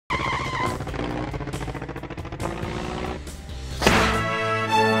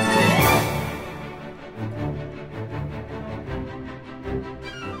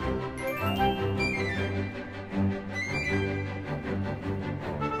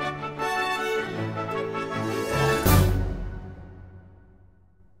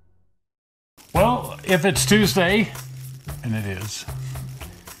If it's Tuesday, and it is.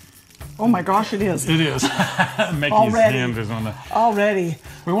 Oh my gosh, it is. It is. Mickey's hand is on the... Already.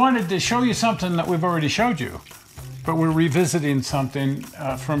 We wanted to show you something that we've already showed you, but we're revisiting something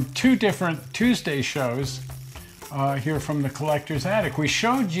from two different Tuesday shows here from the Collector's Attic. We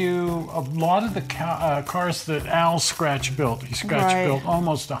showed you a lot of the cars that Al scratch built. He scratch built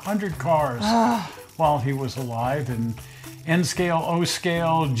almost 100 cars while he was alive, in N scale, O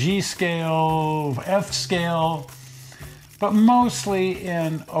scale, G scale, F scale, but mostly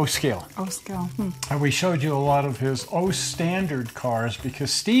in O scale. O scale. And we showed you a lot of his O standard cars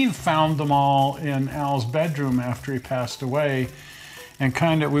because Steve found them all in Al's bedroom after he passed away,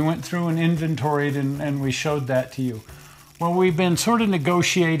 and we went through and inventoried and we showed that to you. Well, we've been sort of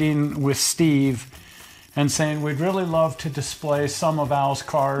negotiating with Steve and saying we'd really love to display some of Al's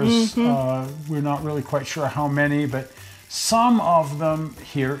cars. We're not really quite sure how many, but some of them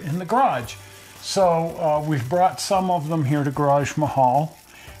here in the garage. So we've brought some of them here to Garage Mahal,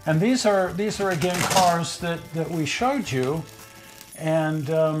 and these are again cars that we showed you, and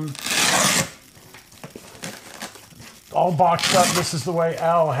all boxed up. This is the way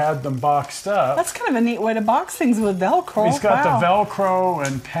Al had them boxed up. That's kind of a neat way to box things with Velcro. He's got the Velcro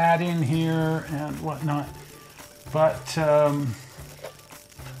and padding here and whatnot, but the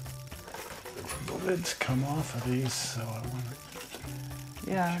lids come off of these, so I want to...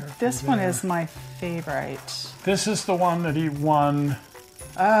 Yeah, this one is my favorite. This is the one that he won.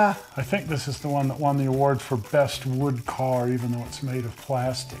 I think this is the one that won the award for best wood car, even though it's made of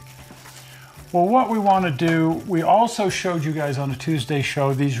plastic. Well, what we want to do, we also showed you guys on a Tuesday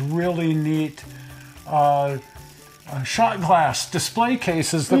show these really neat shot glass display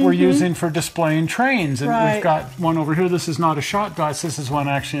cases that we're using for displaying trains. And we've got one over here. This is not a shot glass. This is one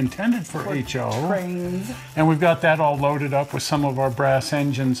actually intended for HO. Trains. And we've got that all loaded up with some of our brass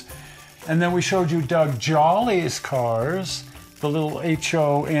engines. And then we showed you Doug Jolly's cars, the little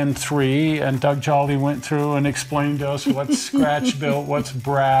HO N3, and Doug Jolly went through and explained to us what's scratch built, what's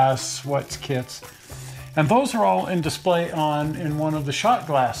brass, what's kits. And those are all in display in one of the shot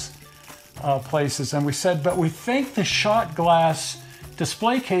glass places. And we said, but we think the shot glass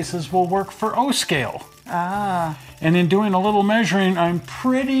display cases will work for O scale. And in doing a little measuring, I'm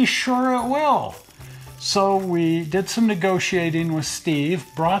pretty sure it will. So we did some negotiating with Steve,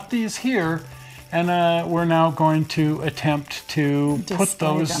 brought these here, and we're now going to attempt to put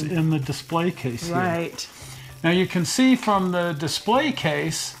those in the display case here. Now you can see from the display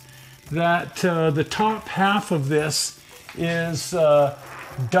case that the top half of this is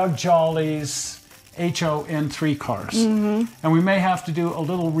Doug Jolly's HO N3 cars. And we may have to do a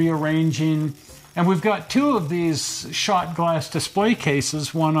little rearranging. And we've got two of these shot glass display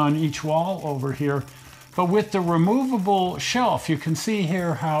cases, one on each wall over here. But with the removable shelf, you can see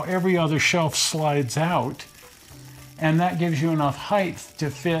here how every other shelf slides out. And that gives you enough height to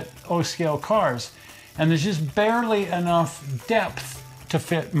fit O-scale cars. And there's just barely enough depth to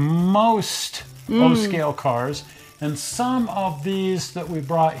fit most O-scale cars. And some of these that we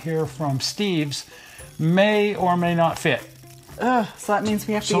brought here from Steve's may or may not fit. So that means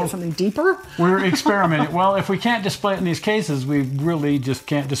we have to get something deeper? We're experimenting. Well, if we can't display it in these cases, we really just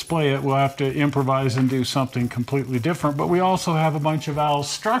can't display it. We'll have to improvise and do something completely different. But we also have a bunch of Al's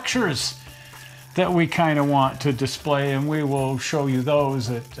structures that we kind of want to display, and we will show you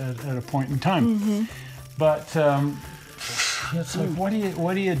those at a point in time. But it's like, what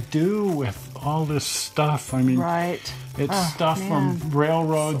do you do with all this stuff? I mean, it's stuff from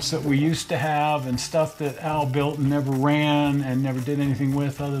railroads that we used to have, and stuff that Al built and never ran and never did anything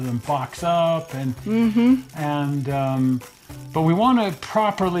with other than box up. And but we want to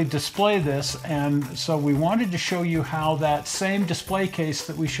properly display this, and so we wanted to show you how that same display case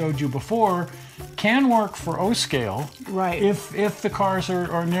that we showed you before can work for O-scale, if the cars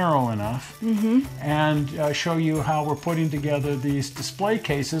are narrow enough, and show you how we're putting together these display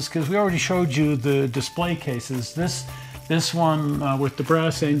cases, because we already showed you the display cases. This one with the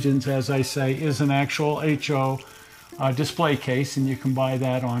brass engines, as I say, is an actual HO display case, and you can buy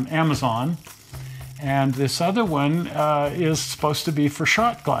that on Amazon. And this other one is supposed to be for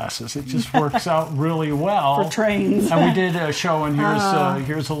shot glasses. It just works out really well. For trains. And we did a show, and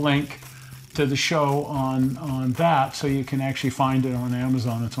here's a link to the show on that, so you can actually find it on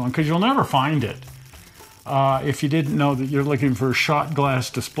Amazon and so on, because you'll never find it if you didn't know that you're looking for a shot glass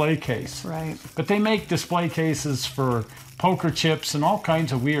display case. But they make display cases for poker chips and all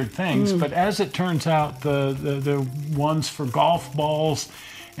kinds of weird things. But as it turns out, the ones for golf balls,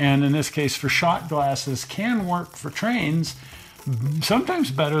 and in this case for shot glasses, can work for trains,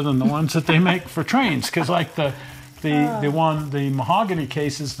 sometimes better than the ones that they make for trains. Because like the The mahogany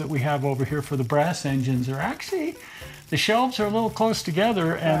cases that we have over here for the brass engines are actually, the shelves are a little close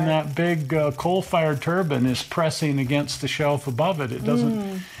together, and that big coal-fired turbine is pressing against the shelf above it. It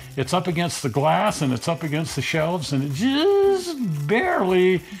doesn't. It's up against the glass and it's up against the shelves, and it just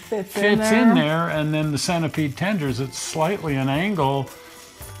barely fits in there. And then the centipede tenders, it's slightly an angle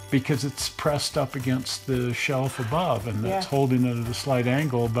because it's pressed up against the shelf above, and that's holding it at a slight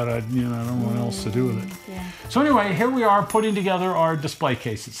angle, but I don't know what else to do with it. Yeah. So anyway, here we are putting together our display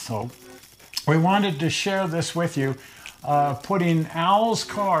cases. So we wanted to share this with you, putting Al's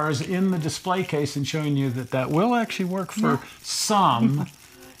cars in the display case and showing you that will actually work for some,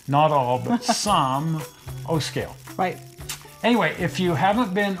 not all, but some O-scale. Right. Anyway, if you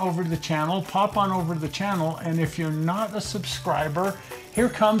haven't been over to the channel, pop on over to the channel, and if you're not a subscriber, here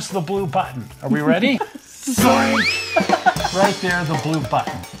comes the blue button. Are we ready? Zoink! Right there, the blue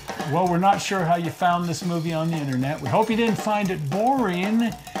button. Well, we're not sure how you found this movie on the internet. We hope you didn't find it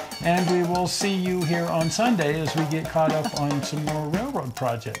boring, and we will see you here on Sunday as we get caught up on some more railroad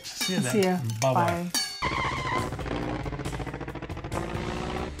projects. See you then. See ya. Bye-bye. Bye.